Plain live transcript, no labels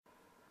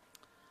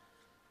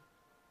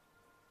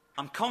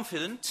I'm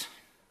confident,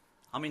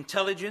 I'm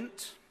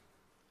intelligent,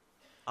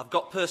 I've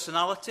got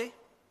personality,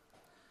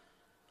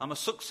 I'm a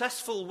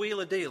successful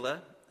wheeler dealer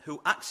who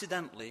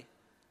accidentally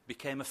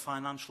became a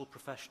financial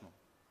professional.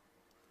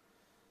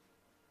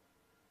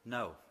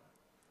 No,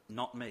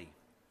 not me.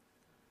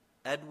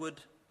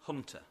 Edward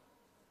Hunter,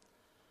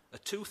 a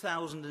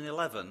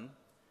 2011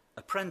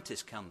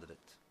 apprentice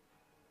candidate.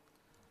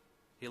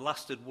 He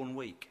lasted 1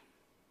 week.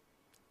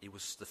 He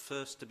was the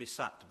first to be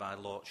sacked by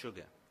Lord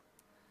Sugar,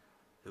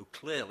 who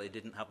clearly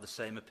didn't have the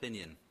same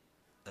opinion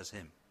as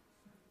him.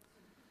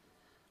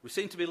 We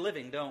seem to be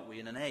living, don't we,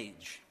 in an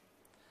age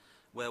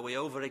where we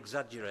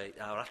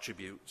over-exaggerate our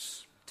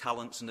attributes,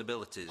 talents and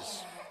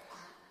abilities.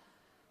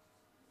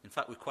 In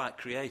fact, we're quite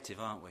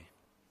creative, aren't we?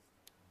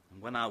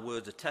 And when our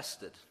words are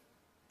tested,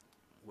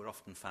 we're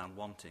often found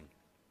wanting.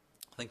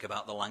 Think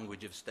about the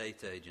language of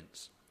estate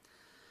agents.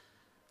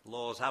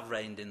 Laws have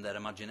reigned in their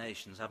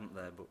imaginations, haven't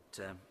they? But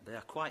they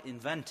are quite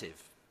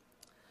inventive.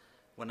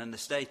 When an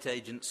estate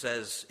agent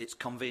says it's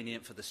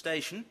convenient for the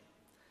station,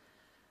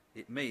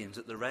 it means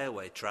that the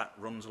railway track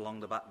runs along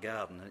the back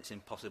garden and it's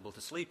impossible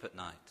to sleep at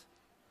night.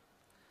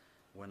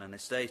 When an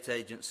estate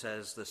agent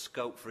says there's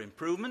scope for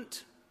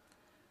improvement,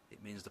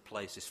 it means the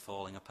place is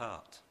falling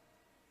apart.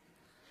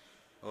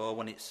 Or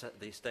when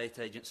the estate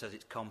agent says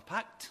it's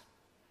compact,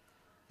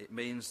 it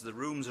means the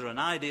rooms are an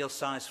ideal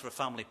size for a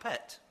family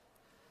pet,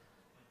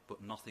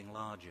 but nothing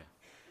larger.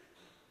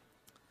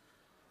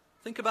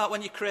 Think about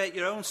when you create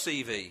your own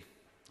CV,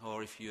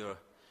 or if you're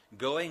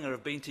going or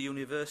have been to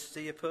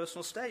university, a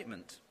personal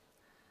statement.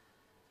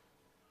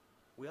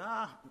 We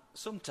are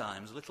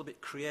sometimes a little bit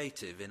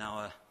creative in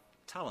our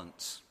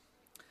talents.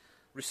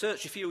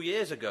 Research a few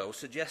years ago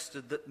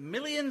suggested that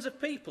millions of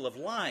people have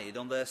lied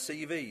on their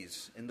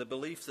CVs in the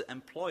belief that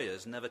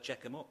employers never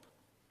check them up.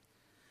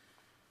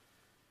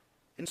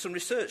 In some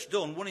research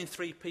done, 1 in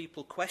 3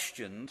 people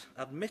questioned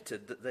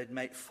admitted that they'd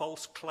made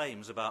false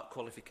claims about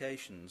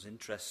qualifications,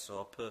 interests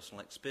or personal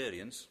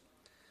experience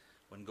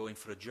when going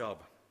for a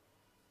job.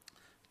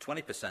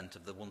 20%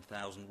 of the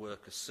 1,000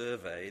 workers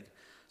surveyed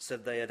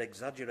said they had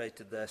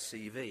exaggerated their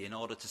CV in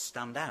order to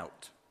stand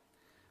out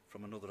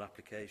from another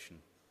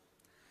application.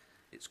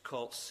 It's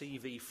called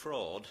CV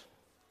fraud,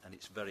 and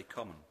it's very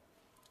common.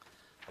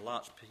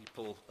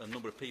 A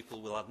number of people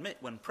will admit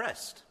when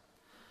pressed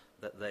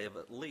that they have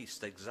at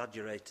least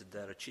exaggerated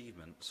their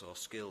achievements or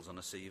skills on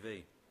a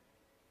CV.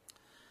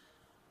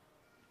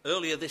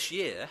 Earlier this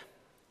year,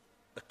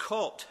 a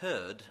court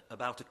heard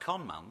about a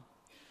conman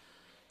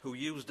who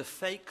used a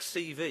fake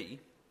CV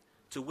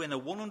to win a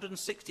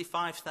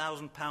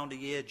 £165,000 a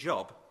year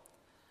job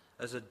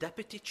as a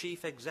deputy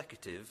chief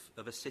executive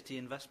of a city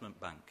investment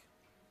bank.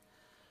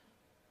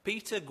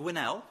 Peter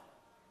Gwinnell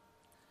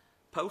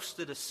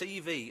posted a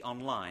CV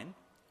online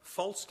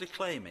falsely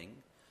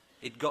claiming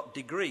he'd got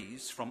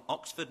degrees from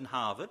Oxford and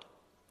Harvard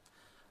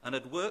and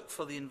had worked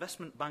for the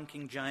investment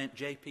banking giant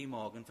JP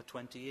Morgan for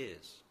 20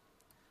 years.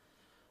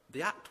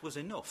 The act was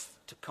enough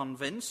to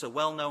convince a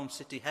well-known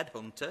city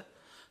headhunter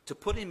to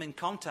put him in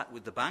contact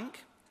with the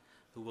bank,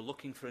 who were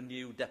looking for a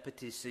new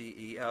deputy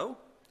CEO,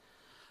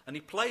 and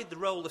he played the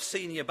role of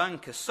senior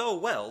banker so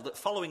well that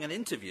following an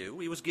interview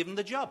he was given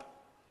the job.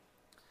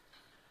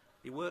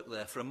 He worked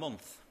there for a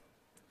month,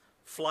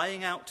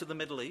 flying out to the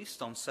Middle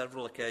East on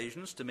several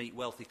occasions to meet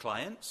wealthy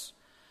clients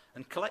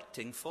and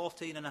collecting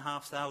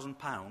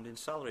 £14,500 in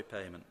salary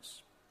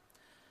payments.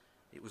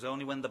 It was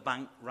only when the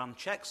bank ran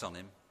checks on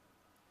him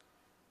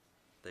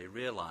they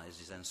realised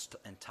his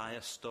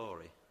entire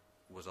story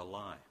was a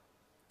lie.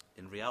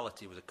 In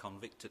reality, he was a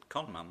convicted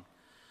conman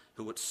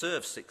who had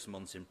served 6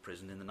 months in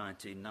prison in the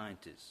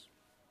 1990s.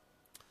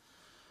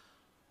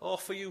 Or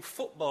for you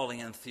footballing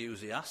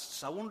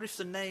enthusiasts, I wonder if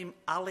the name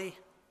Ali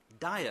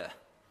Dyer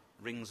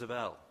rings a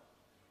bell.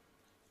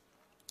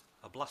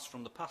 A blast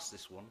from the past,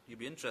 this one. You'd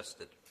be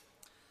interested.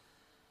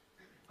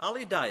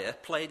 Ali Dyer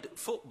played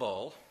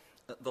football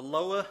at the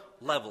lower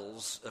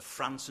levels of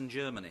France and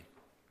Germany.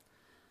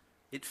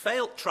 He'd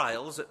failed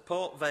trials at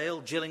Port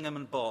Vale, Gillingham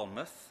and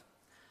Bournemouth,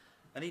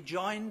 and he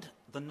joined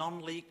the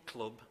non-league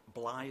club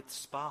Blythe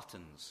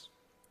Spartans,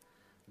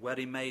 where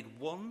he made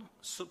 1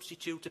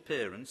 substitute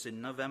appearance in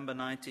November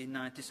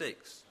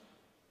 1996.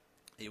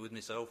 Are you with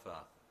me so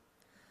far?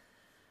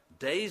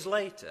 Days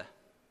later,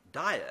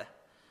 Dyer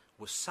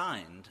was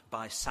signed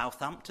by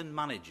Southampton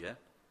manager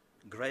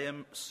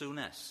Graham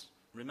Souness.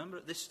 Remember,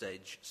 at this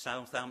stage,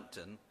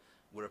 Southampton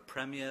were a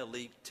Premier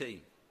League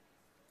team.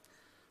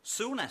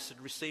 Souness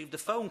had received a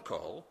phone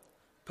call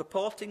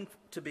purporting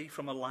to be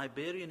from a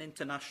Liberian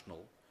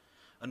international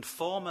and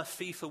former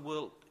FIFA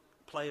World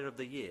Player of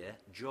the Year,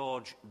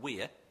 George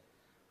Weah.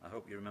 I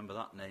hope you remember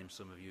that name,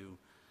 some of you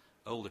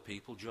older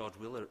people. George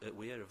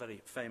Weah, a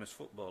very famous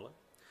footballer.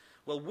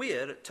 Well,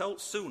 Weah had told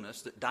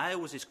Souness that Dyer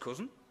was his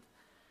cousin.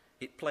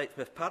 He'd played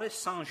for Paris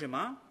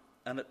Saint-Germain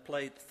and had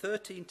played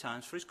 13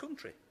 times for his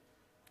country.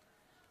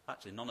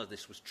 Actually, none of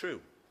this was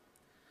true.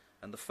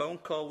 And the phone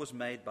call was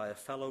made by a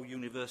fellow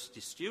university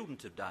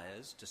student of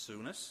Dyer's to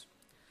Souness,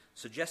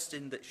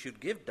 suggesting that she'd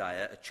give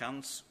Dyer a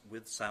chance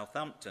with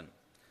Southampton.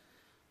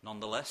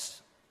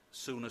 Nonetheless,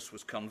 Souness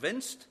was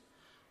convinced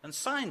and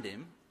signed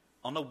him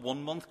on a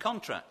 1-month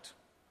contract.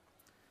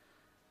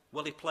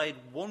 Well, he played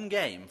one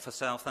game for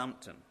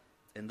Southampton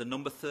in the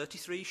number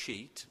 33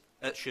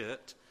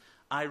 shirt,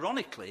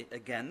 ironically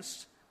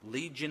against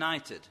Leeds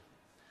United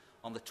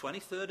on the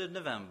 23rd of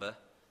November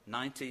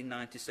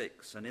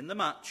 1996. And in the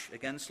match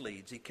against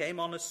Leeds, he came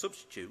on as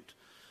substitute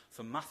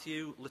for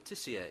Matthew Le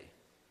Tissier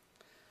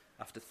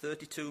after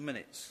 32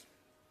 minutes.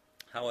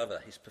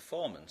 However, his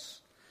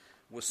performance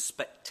was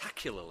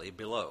spectacularly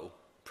below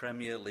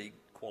Premier League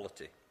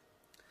quality,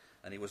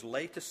 and he was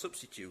later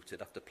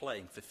substituted after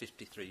playing for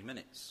 53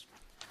 minutes.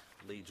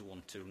 Leeds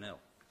won 2-0.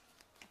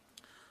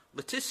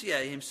 Le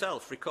Tissier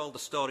himself recalled the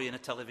story in a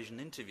television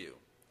interview,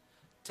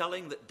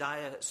 telling that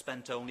Dyer had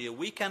spent only a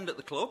weekend at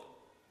the club.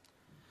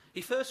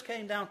 He first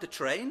came down to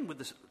train with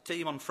the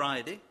team on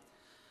Friday,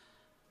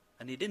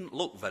 and he didn't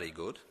look very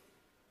good,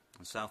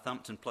 and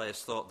Southampton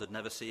players thought they'd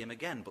never see him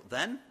again. But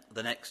then,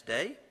 the next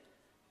day,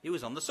 he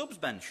was on the subs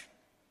bench.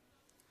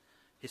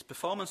 His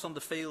performance on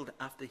the field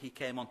after he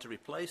came on to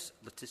replace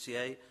Le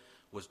Tissier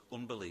was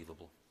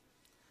unbelievable.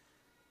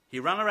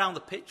 He ran around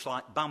the pitch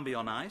like Bambi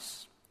on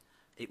ice.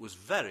 It was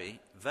very,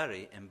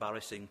 very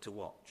embarrassing to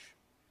watch.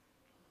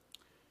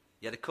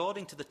 Yet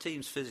according to the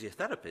team's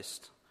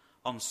physiotherapist,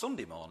 on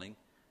Sunday morning,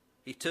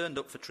 he turned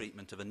up for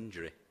treatment of an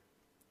injury.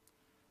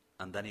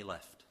 And then he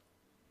left.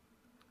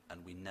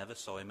 And we never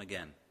saw him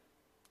again.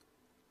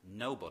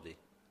 Nobody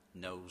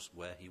knows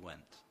where he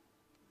went.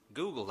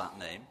 Google that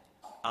name.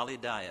 Ali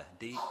Dyer,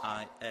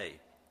 D-I-A.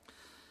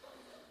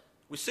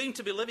 We seem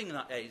to be living in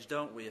that age,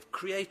 don't we, of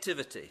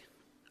creativity,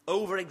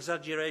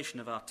 over-exaggeration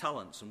of our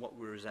talents and what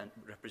we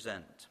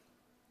represent.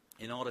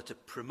 In order to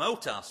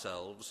promote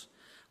ourselves,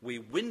 we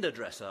window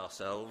dress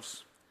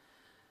ourselves,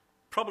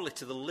 probably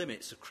to the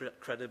limits of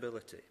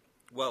credibility.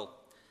 Well,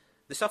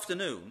 this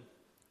afternoon,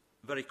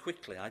 very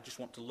quickly, I just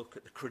want to look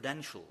at the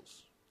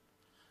credentials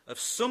of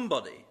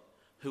somebody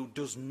who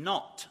does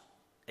not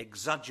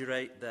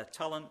exaggerate their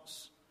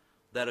talents,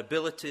 their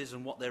abilities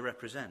and what they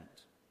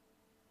represent.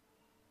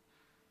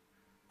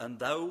 And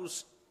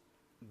those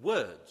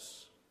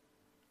words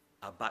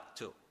are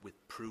backed up with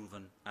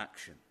proven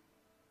action.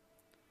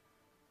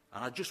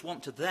 And I just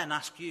want to then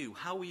ask you,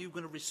 how are you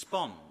going to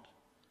respond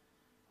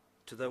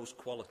to those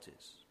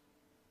qualities,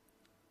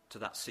 to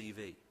that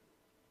CV?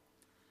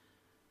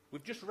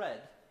 We've just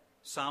read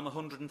Psalm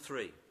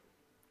 103.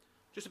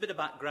 Just a bit of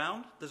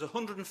background. There's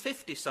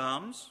 150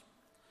 Psalms,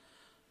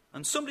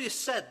 and somebody has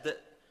said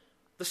that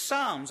the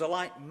Psalms are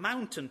like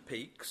mountain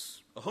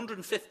peaks,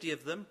 150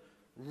 of them,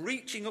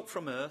 reaching up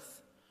from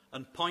earth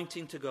and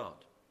pointing to God.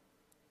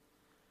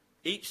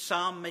 Each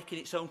Psalm making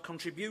its own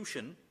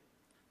contribution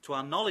to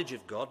our knowledge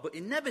of God, but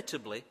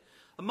inevitably,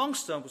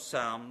 amongst those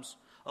Psalms,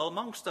 or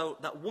amongst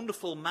that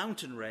wonderful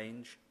mountain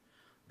range,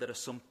 there are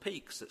some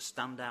peaks that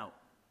stand out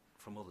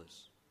from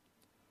others.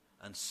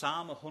 And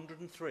Psalm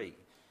 103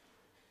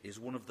 is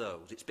one of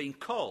those. It's been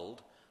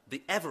called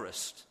the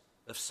Everest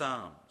of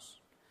Psalms.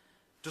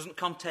 Doesn't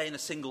contain a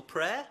single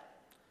prayer,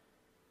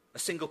 a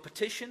single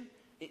petition.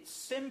 It's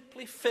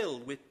simply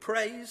filled with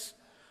praise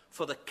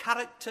for the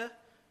character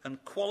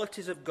and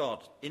qualities of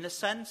God. In a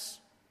sense,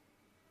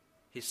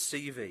 his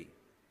CV.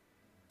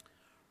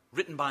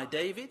 Written by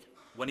David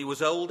when he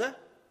was older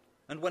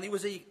and when he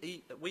was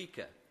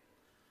weaker.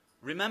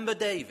 Remember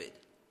David.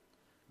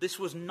 This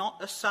was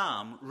not a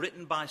psalm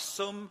written by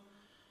some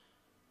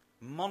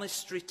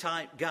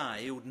monastery-type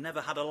guy who'd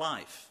never had a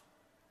life.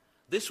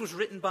 This was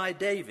written by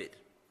David,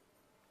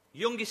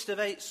 youngest of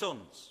 8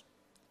 sons,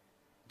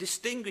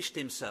 distinguished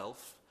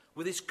himself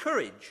with his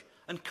courage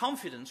and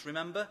confidence,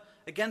 remember,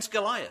 against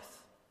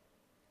Goliath.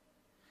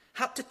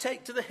 Had to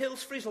take to the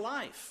hills for his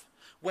life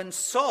when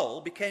Saul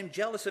became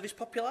jealous of his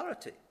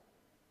popularity.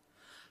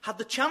 Had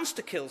the chance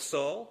to kill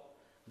Saul,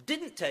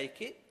 didn't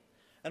take it,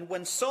 and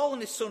when Saul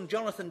and his son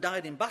Jonathan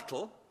died in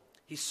battle,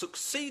 he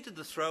succeeded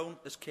the throne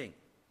as king.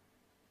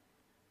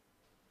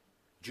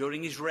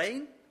 During his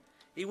reign,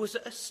 he was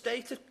at a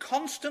state of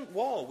constant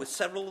war with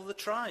several of the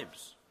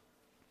tribes.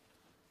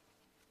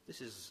 This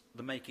is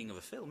the making of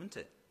a film, isn't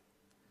it?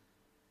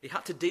 He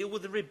had to deal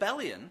with the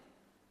rebellion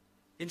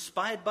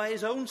inspired by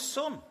his own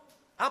son,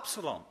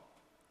 Absalom.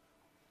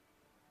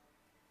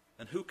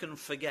 And who can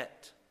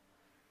forget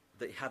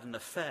that he had an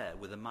affair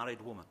with a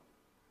married woman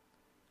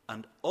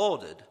and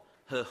ordered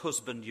her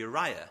husband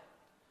Uriah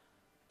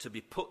to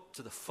be put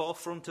to the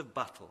forefront of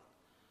battle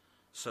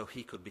so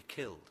he could be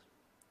killed.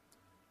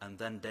 And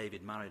then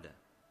David married her.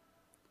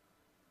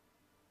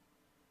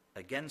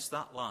 Against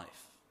that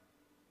life,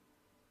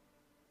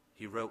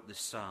 he wrote this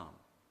psalm,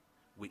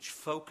 which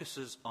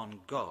focuses on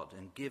God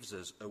and gives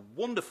us a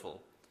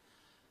wonderful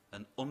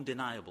and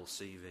undeniable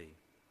CV.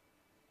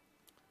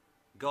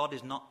 God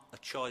is not a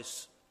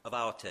choice of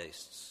our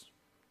tastes.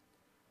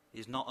 He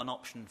is not an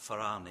option for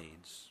our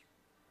needs.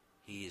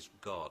 He is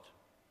God.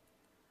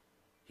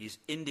 He is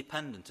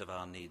independent of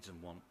our needs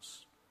and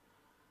wants.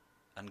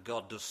 And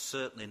God does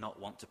certainly not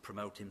want to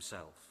promote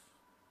himself.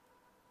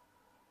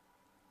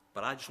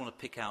 But I just want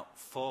to pick out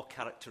 4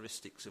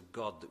 characteristics of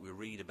God that we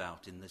read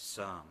about in this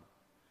psalm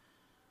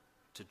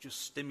to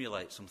just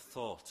stimulate some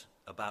thought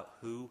about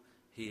who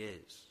he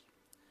is.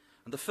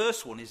 And the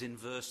first one is in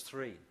verse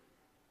 3.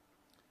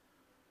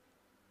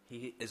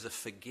 He is a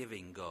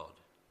forgiving God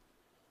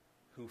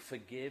who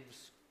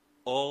forgives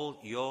all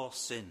your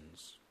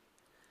sins.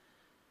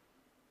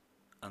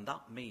 And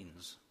that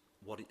means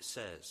what it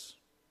says.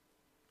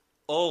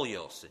 All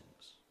your sins.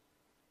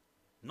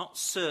 Not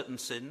certain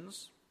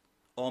sins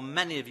or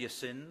many of your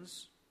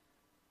sins.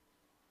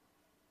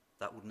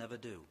 That would never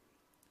do.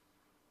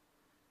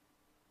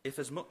 If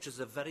as much as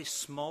the very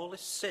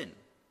smallest sin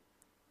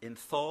in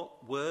thought,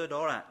 word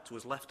or act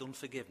was left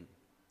unforgiven,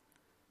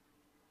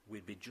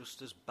 we'd be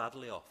just as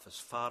badly off, as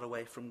far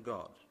away from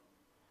God,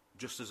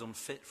 just as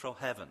unfit for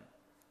heaven,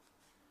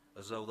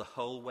 as though the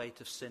whole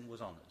weight of sin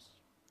was on us.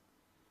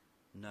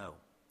 No,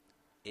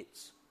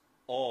 it's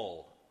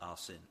all our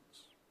sins.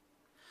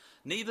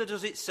 Neither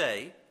does it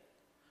say,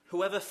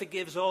 whoever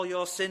forgives all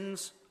your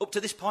sins up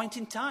to this point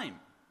in time.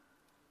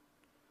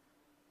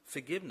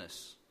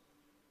 Forgiveness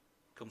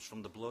comes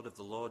from the blood of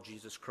the Lord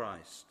Jesus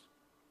Christ.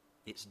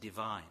 It's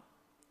divine.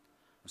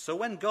 So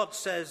when God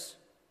says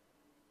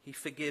he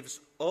forgives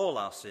all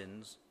our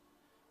sins,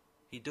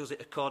 he does it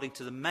according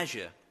to the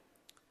measure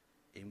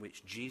in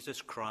which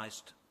Jesus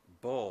Christ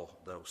bore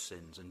those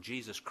sins. And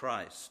Jesus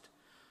Christ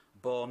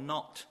bore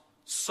not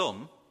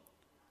some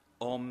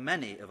or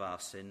many of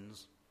our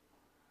sins,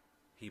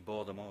 he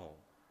bore them all.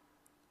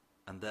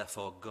 And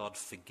therefore God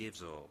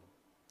forgives all.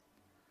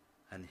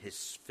 And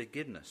his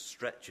forgiveness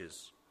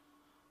stretches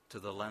to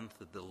the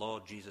length of the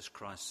Lord Jesus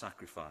Christ's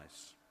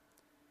sacrifice.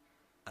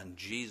 And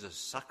Jesus'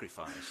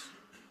 sacrifice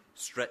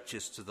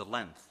stretches to the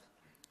length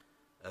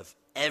of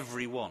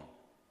every one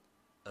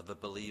of a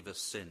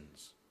believer's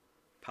sins,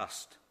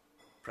 past,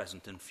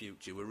 present and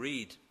future. We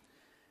read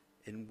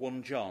in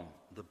 1 John,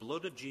 the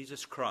blood of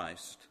Jesus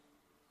Christ,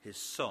 his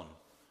Son,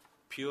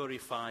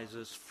 purifies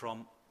us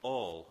from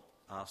all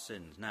our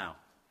sins. Now,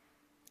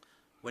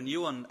 when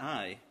you and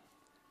I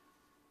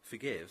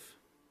forgive,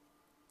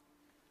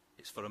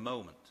 it's for a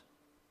moment.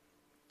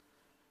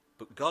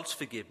 But God's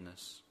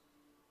forgiveness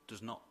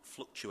does not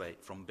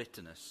fluctuate from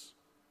bitterness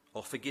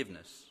or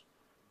forgiveness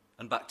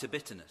and back to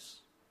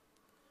bitterness.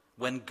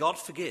 When God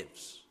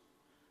forgives,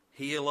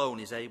 he alone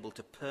is able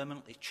to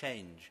permanently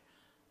change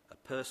a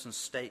person's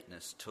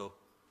status to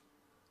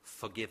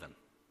forgiven.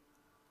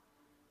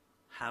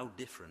 How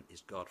different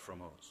is God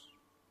from us?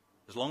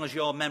 As long as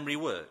your memory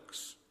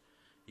works,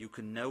 you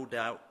can no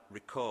doubt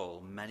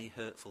recall many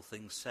hurtful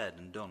things said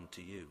and done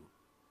to you.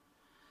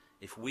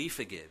 If we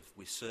forgive,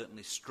 we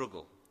certainly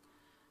struggle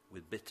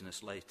with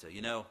bitterness later.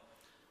 You know,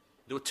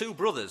 there were two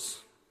brothers,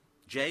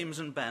 James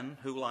and Ben,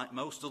 who, like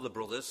most other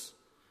brothers,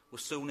 were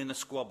soon in a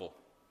squabble.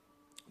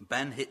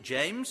 Ben hit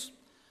James,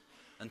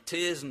 and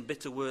tears and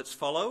bitter words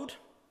followed.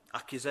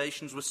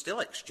 Accusations were still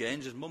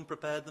exchanged as Mum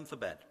prepared them for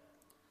bed.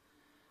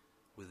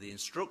 With the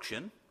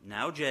instruction,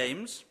 now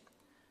James,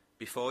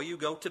 before you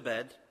go to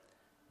bed,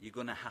 you're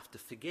going to have to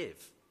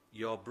forgive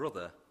your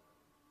brother.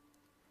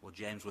 Well,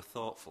 James was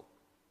thoughtful.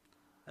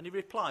 And he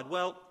replied,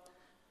 well,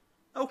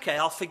 okay,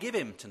 I'll forgive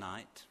him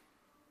tonight,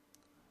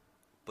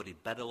 but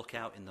he'd better look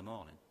out in the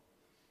morning.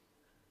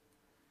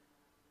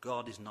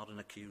 God is not an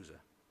accuser.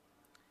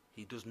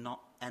 He does not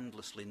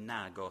endlessly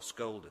nag or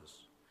scold us.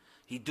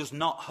 He does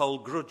not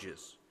hold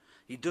grudges.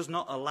 He does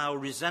not allow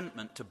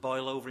resentment to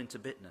boil over into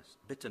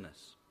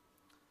bitterness.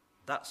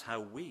 That's how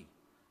we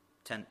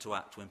tend to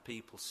act when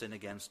people sin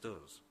against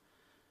us.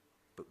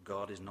 But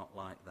God is not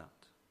like that.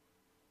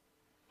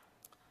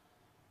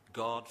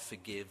 God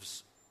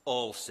forgives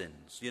all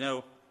sins. You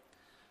know,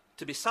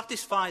 to be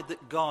satisfied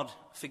that God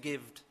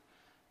forgived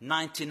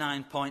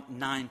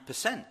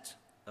 99.9%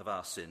 of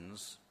our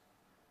sins,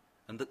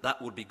 and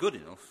that would be good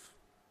enough,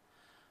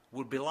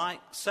 would be like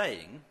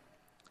saying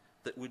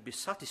that we'd be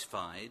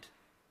satisfied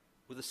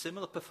with a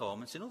similar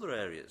performance in other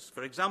areas.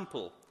 For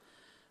example,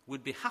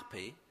 we'd be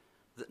happy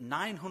that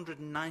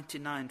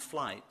 999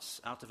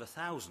 flights out of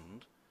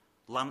 1,000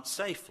 land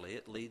safely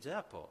at Leeds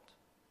Airport.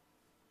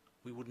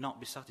 We would not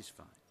be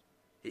satisfied.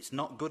 It's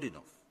not good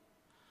enough.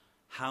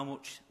 How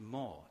much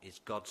more is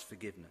God's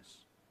forgiveness?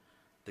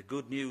 The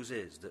good news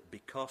is that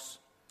because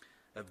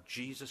of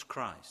Jesus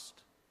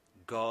Christ,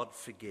 God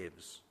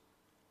forgives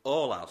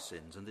all our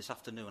sins. And this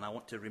afternoon I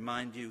want to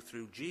remind you,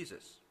 through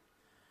Jesus,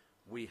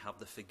 we have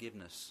the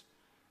forgiveness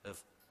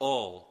of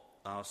all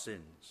our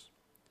sins.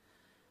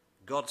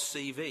 God's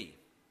CV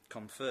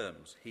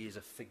confirms he is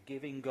a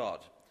forgiving God.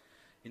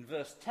 In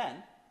verse 10,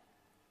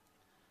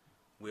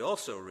 we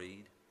also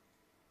read,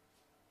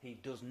 he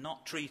does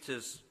not treat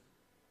us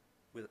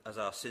as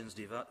our sins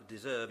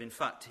deserve. In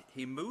fact,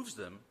 he moves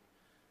them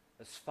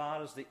as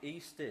far as the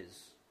east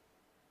is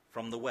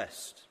from the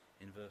west,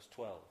 in verse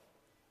 12.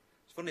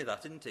 It's funny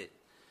that, isn't it?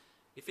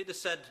 If it had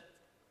said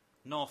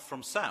north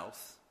from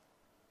south,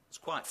 it's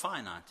quite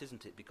finite,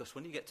 isn't it? Because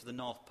when you get to the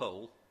North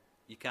Pole,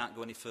 you can't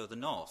go any further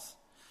north.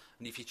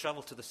 And if you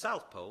travel to the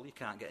South Pole, you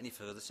can't get any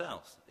further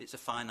south. It's a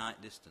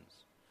finite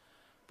distance.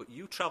 But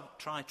you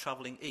try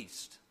travelling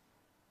east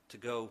to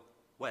go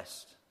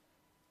west,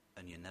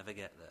 and you never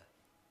get there.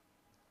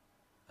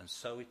 And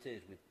so it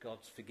is with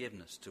God's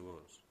forgiveness to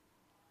us.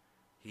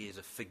 He is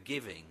a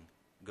forgiving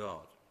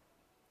God.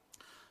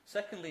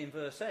 Secondly, in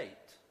verse 8,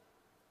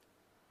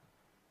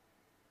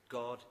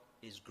 God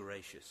is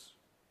gracious.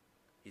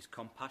 He's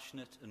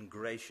compassionate and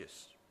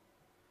gracious.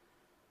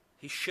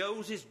 He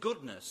shows his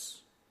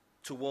goodness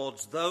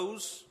towards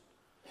those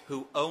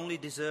who only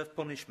deserve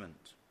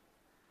punishment.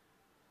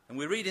 And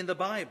we read in the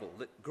Bible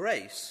that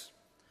grace,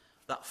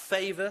 that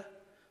favour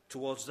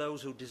towards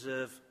those who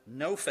deserve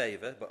no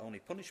favour but only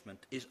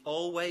punishment, is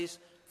always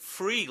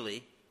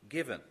freely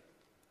given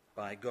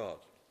by God.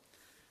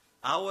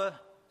 Our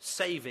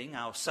saving,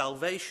 our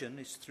salvation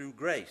is through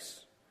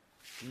grace,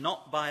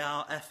 not by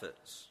our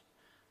efforts.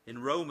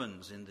 In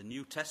Romans, in the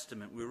New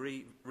Testament, we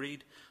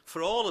read,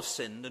 "For all have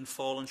sinned and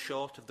fallen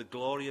short of the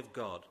glory of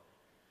God,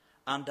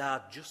 and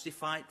are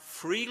justified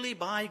freely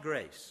by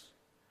grace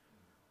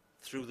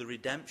through the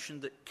redemption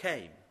that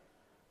came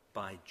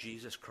by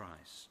Jesus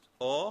Christ."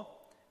 Or,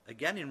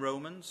 again in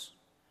Romans,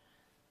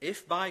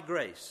 "If by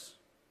grace,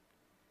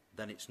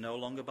 then it's no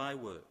longer by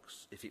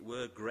works. If it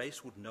were,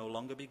 grace would no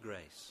longer be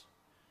grace."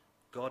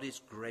 God is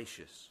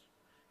gracious.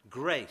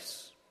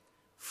 Grace,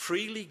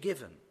 freely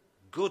given,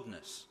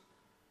 goodness,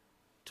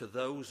 to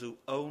those who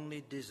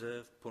only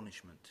deserve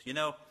punishment. You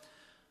know,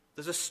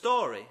 there's a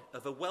story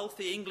of a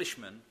wealthy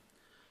Englishman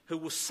who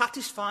was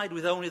satisfied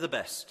with only the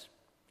best.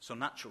 So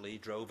naturally he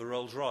drove a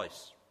Rolls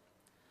Royce.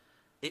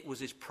 It was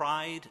his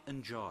pride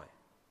and joy.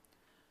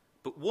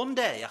 But one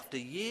day, after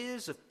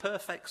years of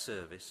perfect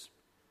service,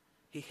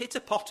 he hit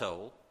a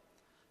pothole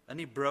and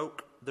he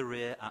broke the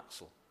rear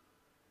axle.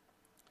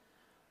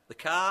 The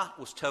car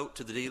was towed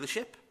to the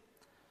dealership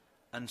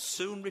and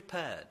soon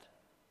repaired,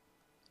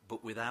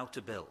 but without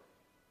a bill.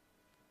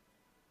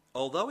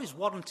 Although his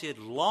warranty had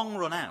long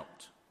run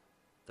out,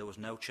 there was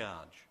no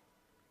charge.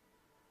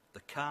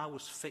 The car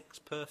was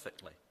fixed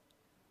perfectly,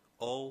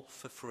 all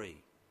for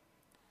free.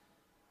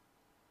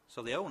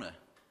 So the owner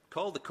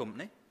called the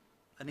company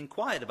and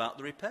inquired about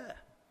the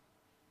repair.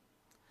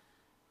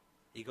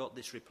 He got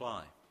this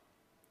reply: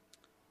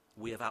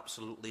 "We have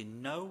absolutely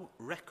no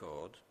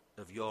record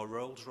of your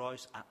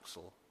Rolls-Royce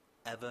axle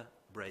ever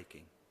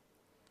breaking.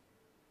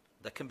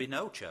 There can be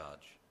no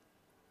charge."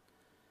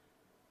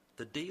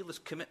 The dealer's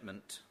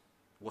commitment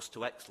was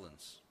to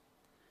excellence,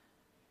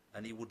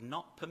 and he would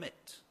not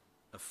permit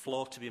a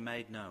flaw to be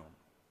made known.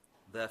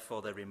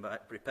 Therefore, they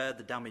repaired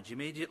the damage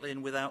immediately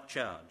and without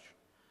charge,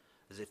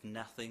 as if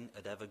nothing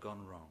had ever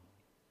gone wrong.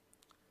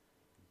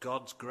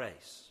 God's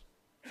grace.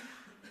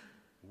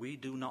 We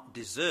do not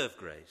deserve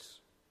grace.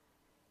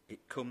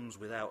 It comes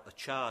without a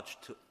charge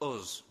to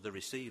us, the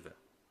receiver.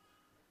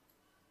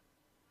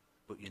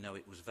 But you know,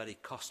 it was very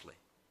costly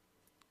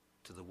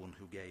to the one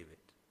who gave it.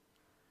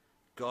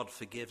 God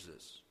forgives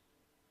us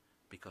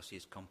because he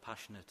is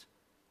compassionate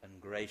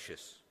and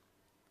gracious.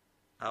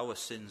 Our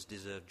sins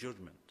deserve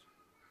judgment,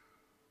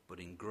 but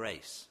in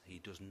grace he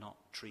does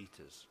not treat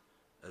us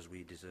as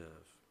we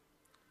deserve.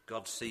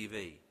 God's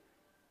CV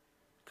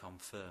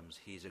confirms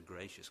he's a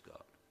gracious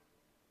God.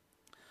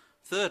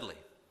 Thirdly,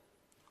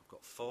 I've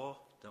got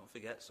 4, don't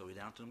forget, so we're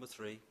down to number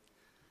 3.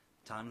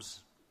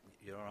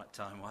 You're all right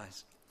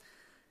time-wise.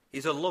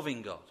 He's a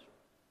loving God.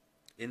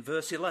 In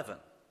verse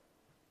 11,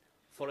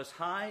 "For as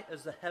high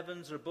as the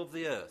heavens are above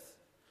the earth,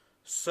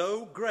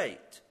 so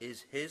great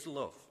is his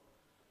love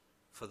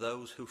for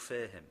those who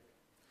fear him."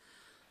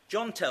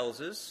 John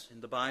tells us in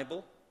the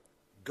Bible,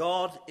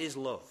 God is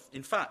love.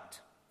 In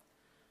fact,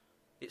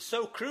 it's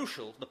so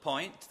crucial, the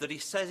point, that he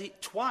says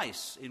it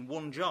twice in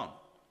 1 John.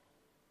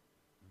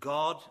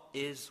 God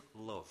is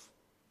love.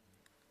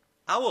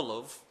 Our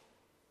love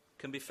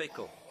can be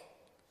fickle.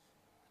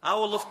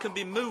 Our love can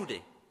be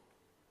moody.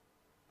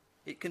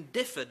 It can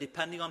differ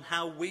depending on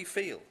how we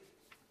feel.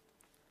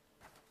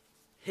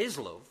 His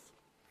love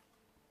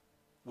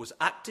was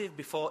active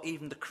before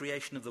even the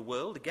creation of the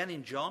world. Again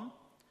in John,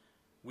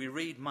 we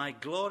read, "My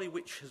glory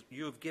which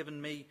you have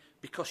given me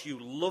because you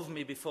loved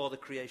me before the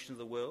creation of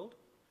the world."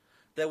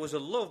 There was a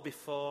love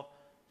before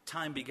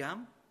time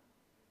began.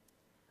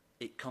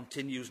 It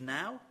continues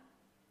now.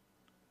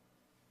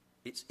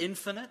 It's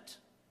infinite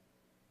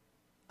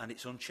and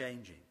it's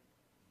unchanging.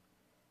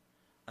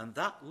 And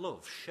that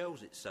love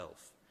shows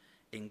itself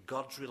in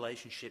God's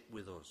relationship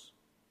with us.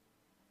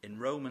 In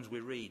Romans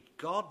we read,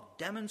 God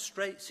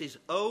demonstrates his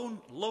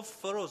own love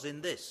for us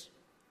in this: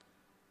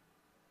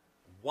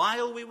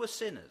 while we were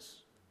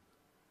sinners,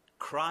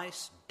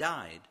 Christ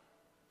died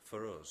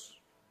for us.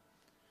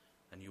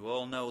 And you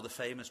all know the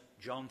famous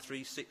John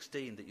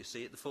 3:16 that you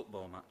see at the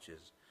football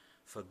matches.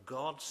 "For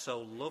God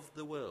so loved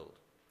the world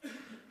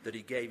that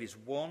he gave his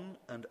one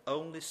and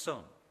only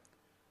Son,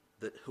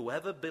 that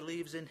whoever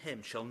believes in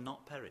him shall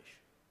not perish,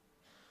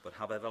 but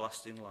have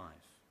everlasting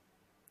life."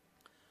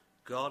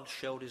 God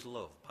showed his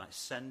love by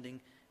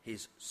sending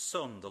his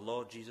Son, the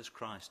Lord Jesus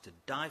Christ, to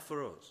die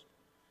for us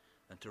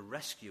and to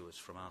rescue us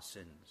from our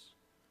sins.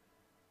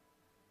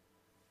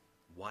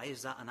 Why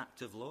is that an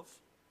act of love?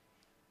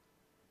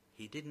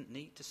 He didn't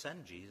need to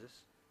send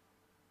Jesus.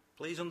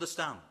 Please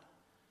understand,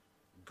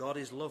 God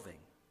is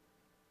loving,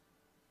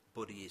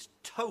 but he is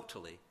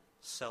totally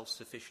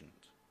self-sufficient.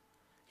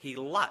 He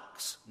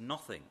lacks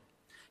nothing.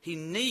 He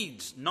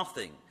needs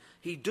nothing.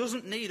 He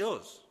doesn't need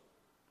us.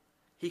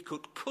 He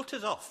could cut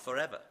us off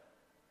forever.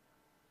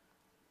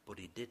 But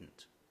he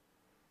didn't,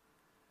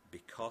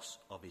 because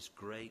of his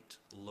great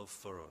love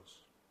for us.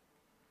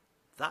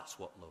 That's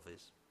what love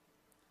is.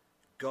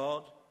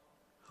 God,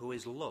 who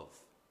is love,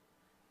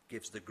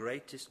 gives the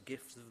greatest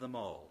gift of them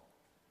all,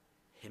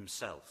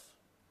 himself.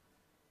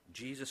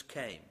 Jesus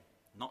came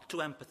not to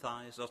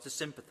empathize or to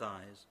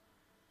sympathize,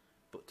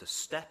 but to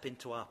step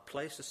into our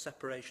place of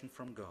separation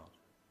from God.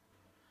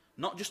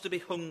 Not just to be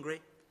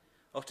hungry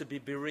or to be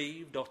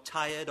bereaved or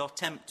tired or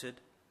tempted,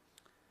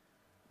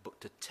 but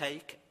to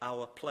take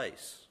our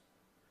place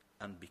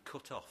and be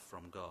cut off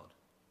from God.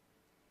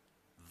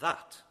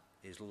 That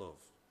is love.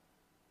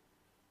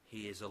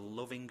 He is a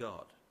loving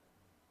God,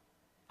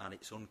 and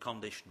it's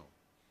unconditional,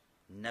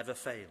 never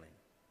failing,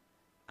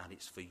 and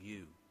it's for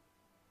you,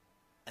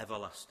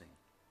 everlasting.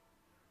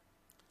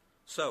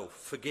 So,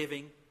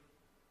 forgiving,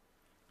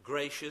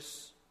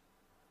 gracious,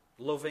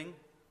 loving,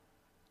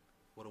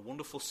 what a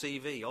wonderful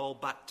CV, all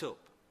backed up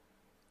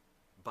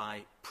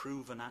by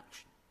proven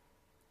action.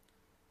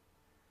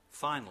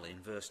 Finally, in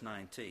verse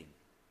 19,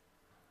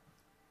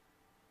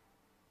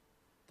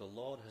 the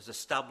Lord has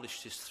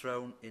established his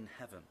throne in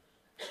heaven.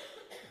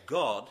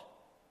 God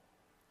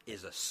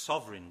is a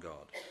sovereign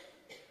God.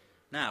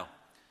 Now,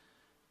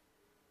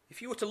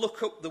 if you were to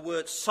look up the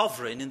word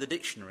sovereign in the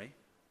dictionary,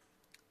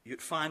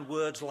 you'd find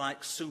words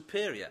like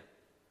superior,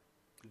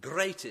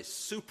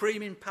 greatest,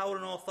 supreme in power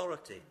and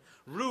authority,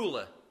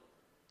 ruler,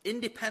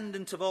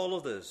 independent of all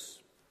others.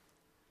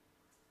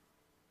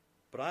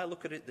 But I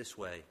look at it this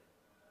way.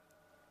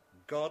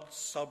 God's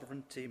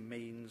sovereignty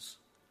means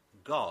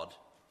God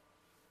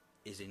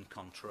is in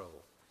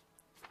control.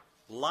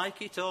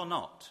 Like it or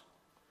not,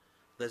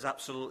 there's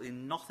absolutely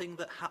nothing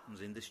that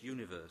happens in this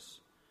universe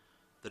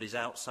that is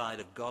outside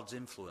of God's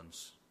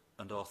influence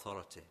and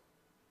authority.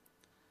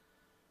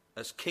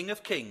 As King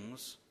of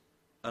Kings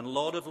and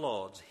Lord of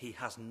Lords, he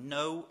has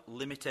no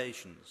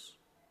limitations.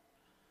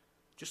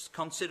 Just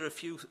consider a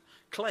few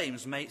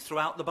claims made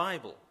throughout the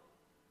Bible.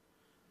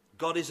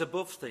 God is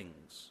above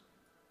things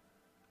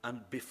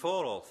and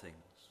before all things.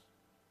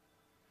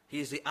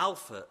 He is the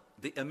Alpha,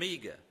 the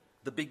Omega,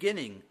 the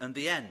beginning and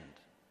the end.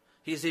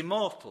 He is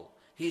immortal.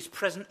 He is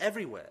present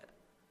everywhere,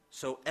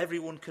 so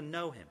everyone can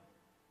know him.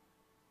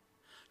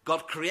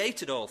 God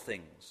created all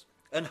things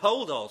and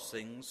holds all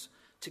things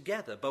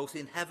together, both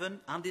in heaven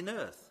and in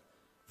earth,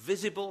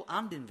 visible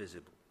and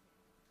invisible.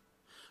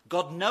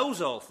 God knows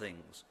all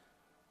things,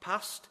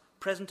 past,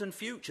 present and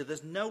future.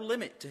 There's no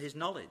limit to his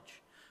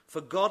knowledge,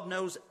 for God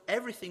knows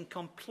everything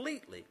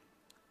completely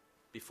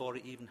before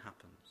it even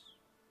happens.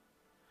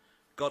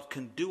 God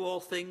can do all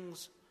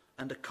things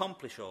and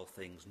accomplish all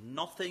things.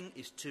 Nothing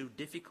is too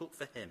difficult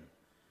for him.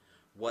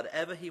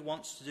 Whatever he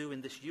wants to do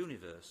in this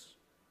universe,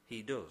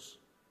 he does,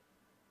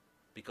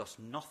 because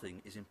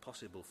nothing is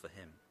impossible for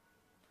him.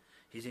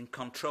 He's in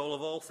control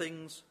of all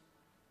things,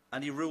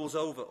 and he rules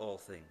over all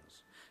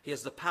things. He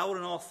has the power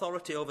and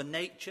authority over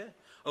nature,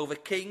 over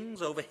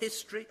kings, over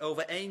history,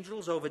 over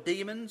angels, over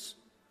demons.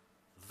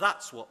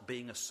 That's what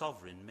being a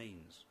sovereign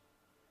means.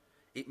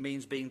 It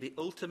means being the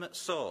ultimate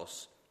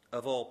source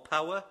of all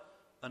power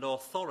and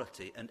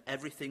authority and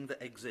everything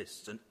that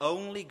exists. And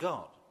only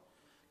God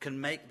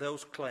can make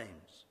those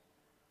claims.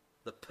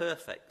 The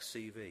perfect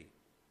CV.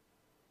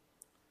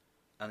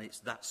 And it's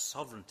that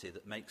sovereignty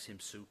that makes him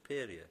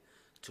superior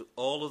to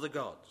all other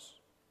gods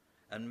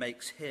and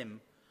makes him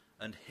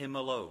and him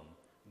alone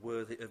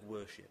worthy of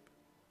worship.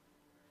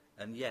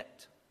 And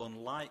yet,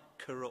 unlike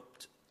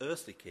corrupt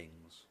earthly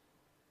kings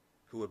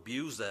who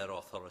abuse their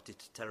authority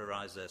to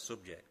terrorize their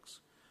subjects,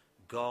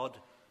 God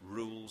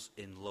rules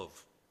in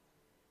love.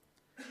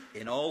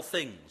 In all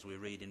things, we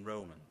read in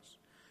Romans,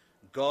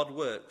 God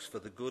works for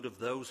the good of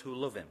those who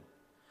love him,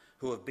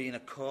 who have been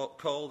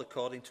called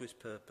according to his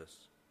purpose.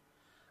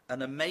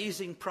 An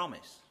amazing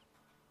promise,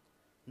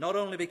 not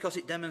only because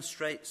it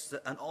demonstrates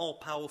that an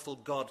all-powerful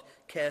God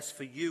cares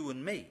for you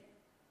and me,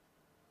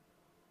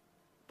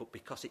 but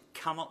because it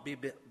cannot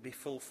be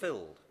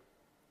fulfilled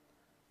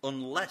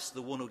unless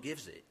the one who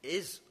gives it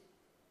is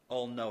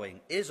all-knowing,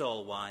 is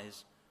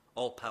all-wise,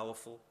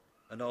 all-powerful,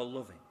 and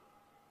all-loving.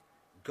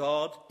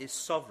 God is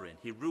sovereign.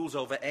 He rules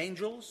over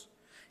angels.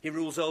 He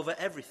rules over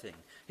everything.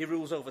 He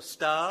rules over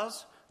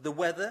stars, the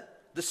weather,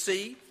 the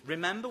sea.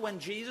 Remember when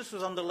Jesus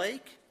was on the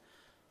lake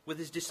with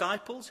his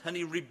disciples and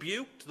he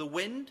rebuked the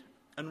wind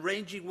and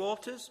raging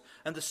waters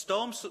and the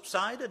storm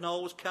subsided and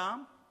all was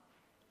calm?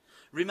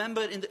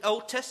 Remember in the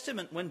Old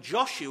Testament when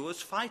Joshua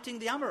was fighting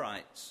the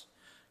Amorites,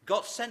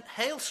 God sent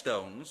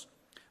hailstones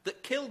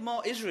that killed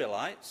more than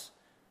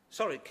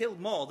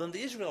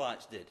the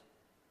Israelites did.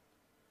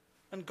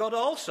 And God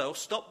also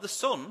stopped the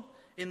sun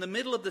in the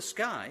middle of the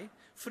sky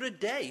for a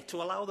day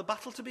to allow the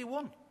battle to be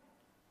won.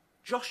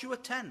 Joshua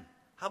 10,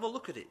 have a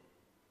look at it.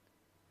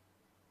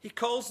 He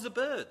calls the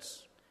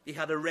birds. He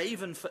had a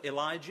raven for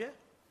Elijah.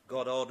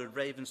 God ordered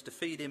ravens to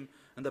feed him,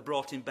 and they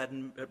brought him bread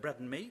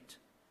and meat.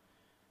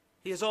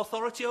 He has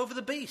authority over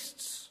the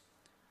beasts.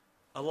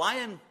 A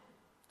lion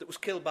that was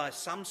killed by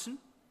Samson,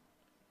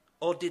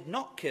 or did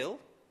not kill,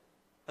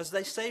 as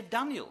they saved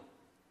Daniel.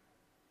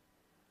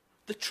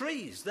 The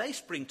trees, they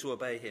spring to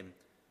obey him.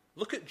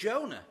 Look at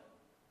Jonah.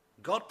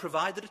 God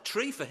provided a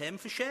tree for him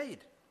for shade.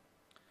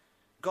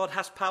 God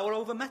has power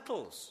over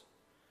metals.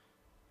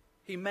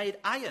 He made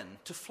iron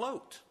to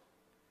float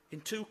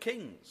in 2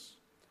 Kings.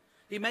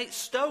 He made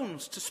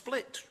stones to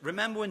split.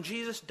 Remember when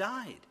Jesus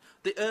died?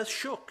 The earth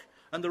shook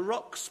and the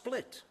rocks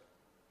split.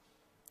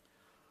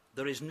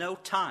 There is no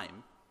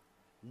time,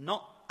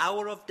 not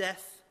hour of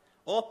death,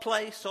 or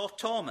place, or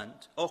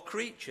torment, or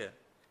creature,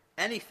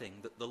 anything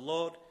that the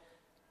Lord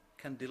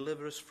can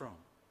deliver us from.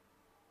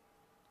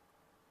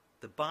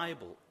 The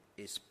Bible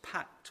is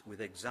packed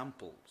with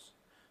examples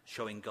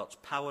showing God's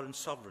power and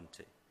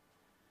sovereignty.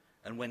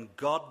 And when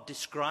God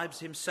describes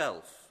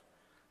himself,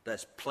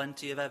 there's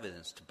plenty of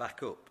evidence to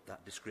back up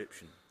that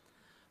description.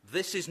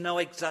 This is no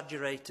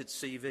exaggerated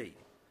CV.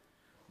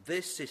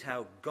 This is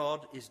how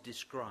God is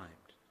described.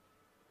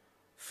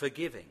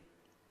 Forgiving,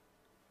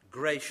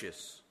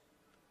 gracious,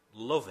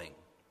 loving,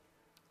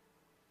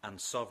 and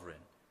sovereign.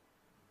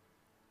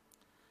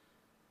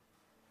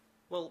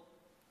 Well,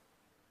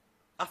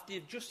 after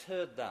you've just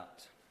heard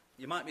that,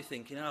 you might be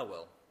thinking, oh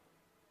well,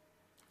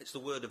 it's the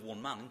word of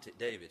one man, isn't it,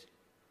 David?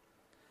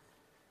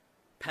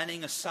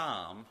 Penning a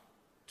psalm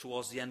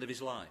towards the end of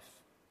his life.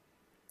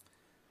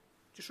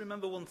 Just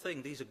remember one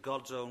thing, these are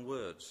God's own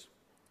words.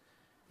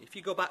 If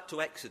you go back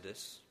to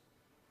Exodus,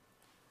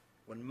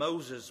 when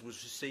Moses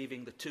was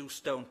receiving the 2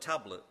 stone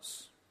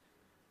tablets,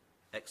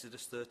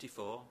 Exodus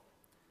 34,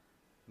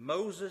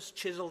 Moses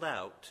chiselled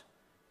out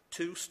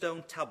 2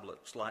 stone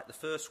tablets like the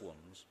first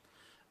ones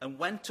and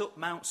went up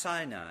Mount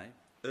Sinai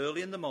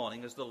early in the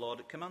morning as the Lord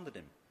had commanded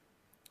him.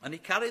 And he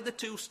carried the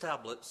 2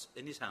 tablets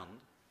in his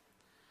hand.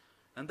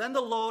 And then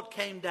the Lord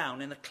came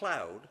down in a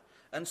cloud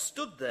and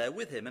stood there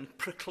with him and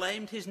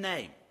proclaimed his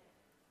name,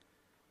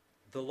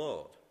 the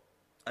Lord.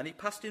 And he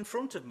passed in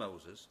front of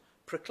Moses,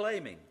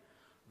 proclaiming,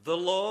 the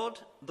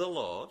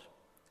Lord,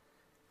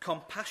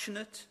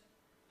 compassionate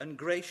and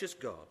gracious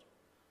God,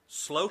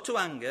 slow to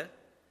anger,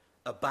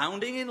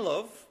 abounding in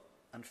love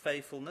and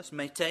faithfulness,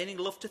 maintaining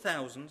love to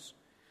thousands,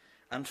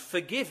 and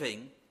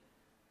forgiving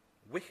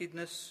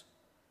wickedness,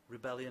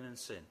 rebellion and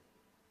sin.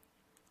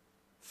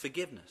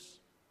 Forgiveness,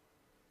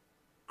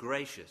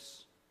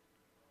 gracious,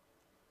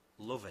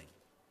 loving.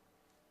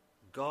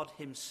 God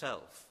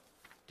himself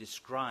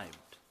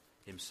described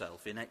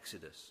himself in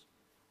Exodus.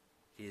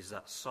 He is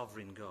that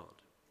sovereign God.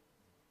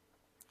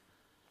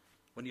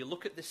 When you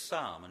look at this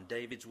psalm and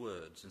David's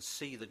words and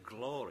see the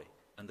glory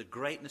and the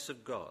greatness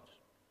of God,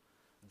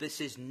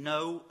 this is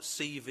no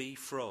CV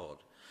fraud.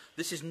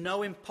 This is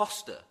no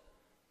imposter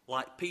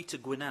like Peter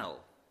Gwinnell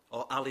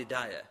or Ali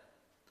Dyer.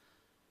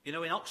 You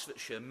know, in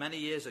Oxfordshire, many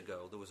years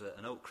ago, there was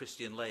an old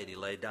Christian lady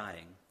lay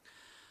dying.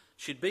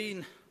 She'd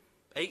been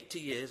 80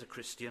 years a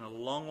Christian, a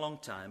long, long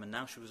time, and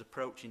now she was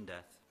approaching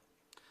death.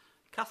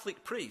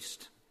 Catholic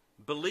priest,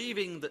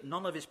 believing that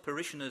none of his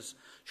parishioners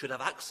should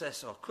have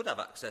access or could have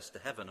access to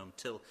heaven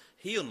until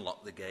he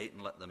unlocked the gate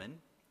and let them in,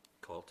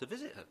 called to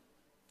visit her.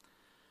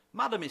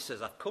 Madam, he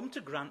says, I've come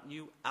to grant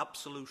you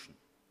absolution.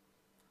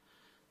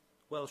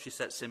 Well, she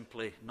said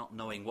simply, not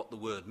knowing what the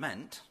word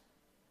meant,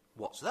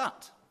 what's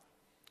that?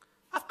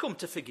 I've come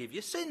to forgive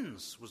your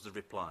sins, was the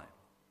reply.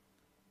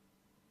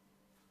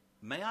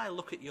 May I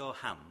look at your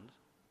hand?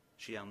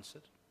 She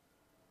answered,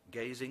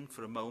 gazing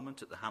for a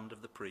moment at the hand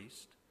of the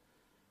priest.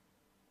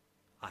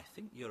 I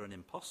think you're an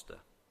impostor.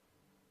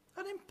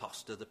 An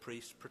impostor, the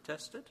priest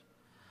protested.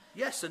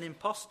 Yes, an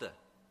impostor.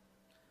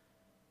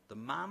 The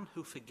man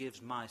who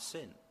forgives my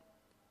sin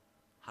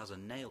has a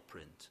nail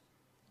print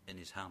in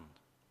his hand.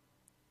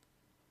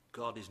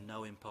 God is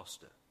no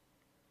impostor.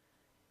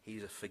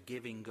 He's a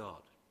forgiving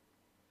God.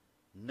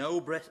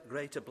 No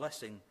greater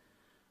blessing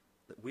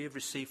that we have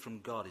received from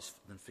God is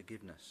than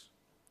forgiveness.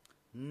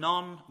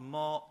 None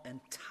more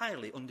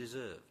entirely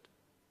undeserved.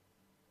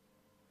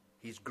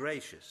 He's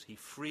gracious. He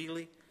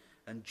freely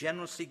and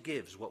generously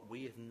gives what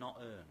we have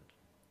not earned.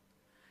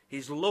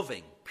 He's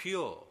loving,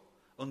 pure,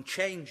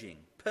 unchanging,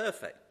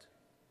 perfect,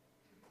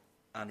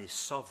 and is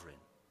sovereign.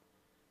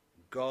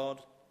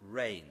 God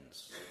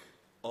reigns,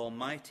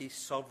 Almighty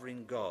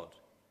sovereign God.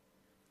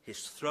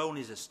 His throne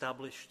is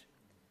established.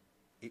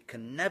 It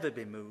can never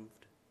be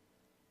moved,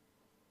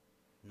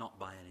 not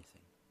by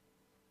anything.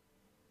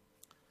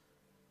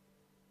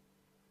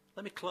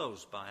 Let me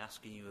close by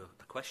asking you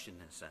a question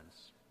in a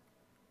sense.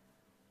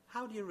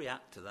 How do you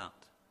react to that?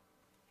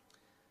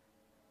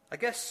 I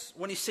guess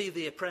when you see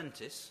The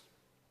Apprentice,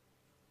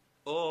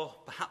 or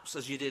perhaps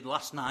as you did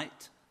last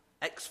night,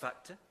 X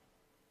Factor,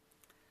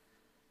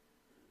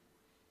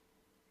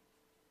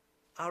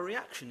 our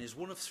reaction is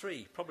one of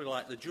 3, probably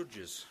like the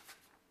judges.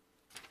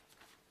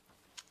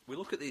 We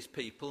look at these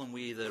people and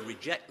we either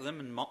reject them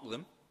and mock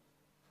them,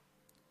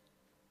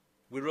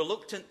 we're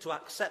reluctant to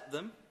accept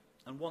them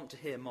and want to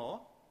hear more,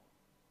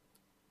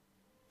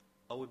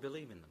 or we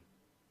believe in them.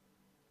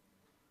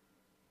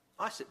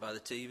 I sit by the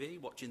TV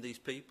watching these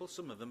people.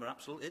 Some of them are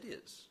absolute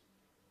idiots.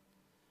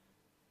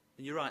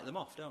 And you write them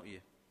off, don't you?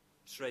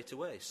 Straight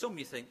away. Some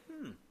you think,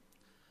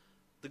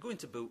 they're going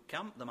to boot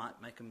camp, they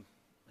might make them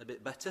a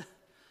bit better.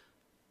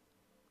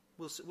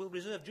 We'll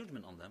reserve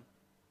judgment on them.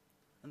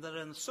 And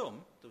then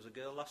some, there was a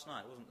girl last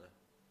night, wasn't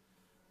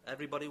there?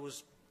 Everybody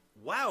was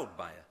wowed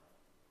by her.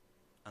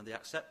 And they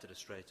accepted her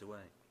straight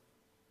away.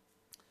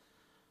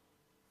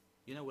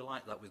 You know, we're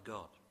like that with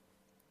God.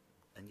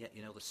 And yet,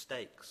 you know, the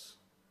stakes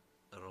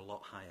are a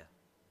lot higher.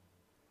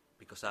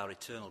 Because our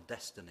eternal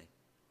destiny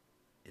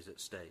is at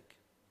stake.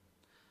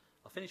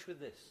 I'll finish with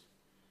this.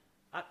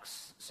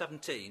 Acts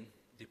 17,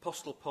 the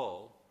Apostle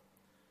Paul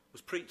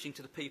was preaching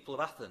to the people of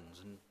Athens.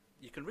 And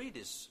you can read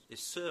his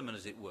sermon,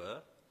 as it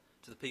were,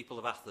 to the people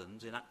of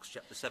Athens in Acts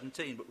chapter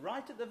 17. But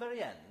right at the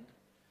very end,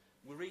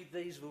 we read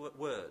these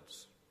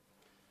words.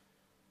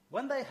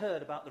 When they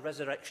heard about the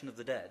resurrection of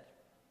the dead,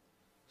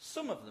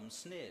 some of them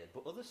sneered,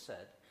 but others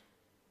said,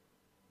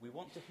 "We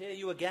want to hear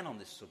you again on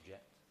this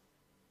subject."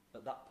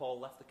 At that,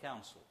 Paul left the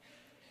council.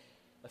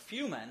 A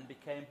few men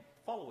became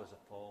followers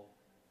of Paul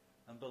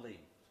and believed.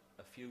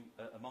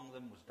 Among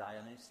them was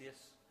Dionysius,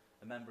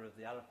 a member of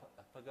the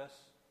Areopagus,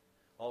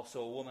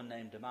 also a woman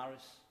named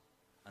Damaris,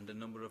 and a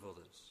number of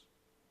others.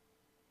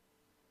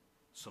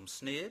 Some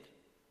sneered,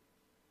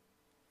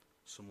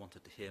 some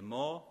wanted to hear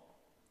more,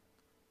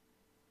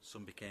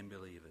 some became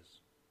believers.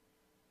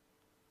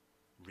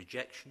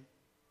 Rejection,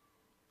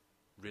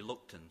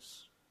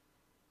 reluctance,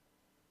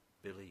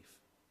 belief.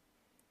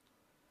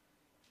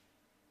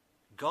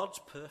 God's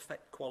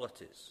perfect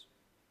qualities,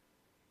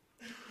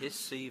 his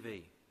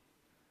CV,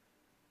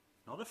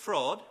 not a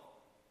fraud,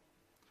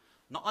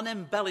 not an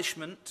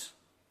embellishment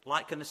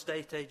like an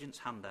estate agent's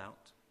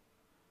handout.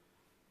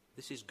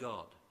 This is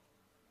God,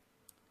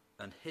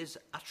 and his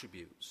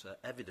attributes are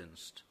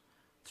evidenced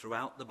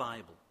throughout the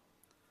Bible,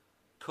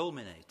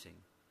 culminating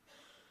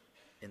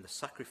in the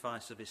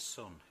sacrifice of his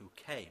Son, who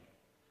came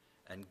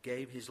and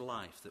gave his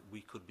life that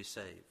we could be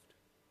saved.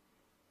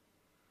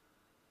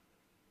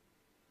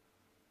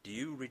 Do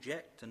you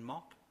reject and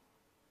mock?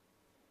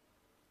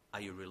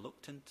 Are you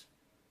reluctant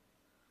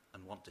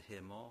and want to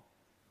hear more?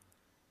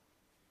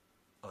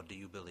 Or do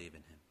you believe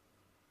in him?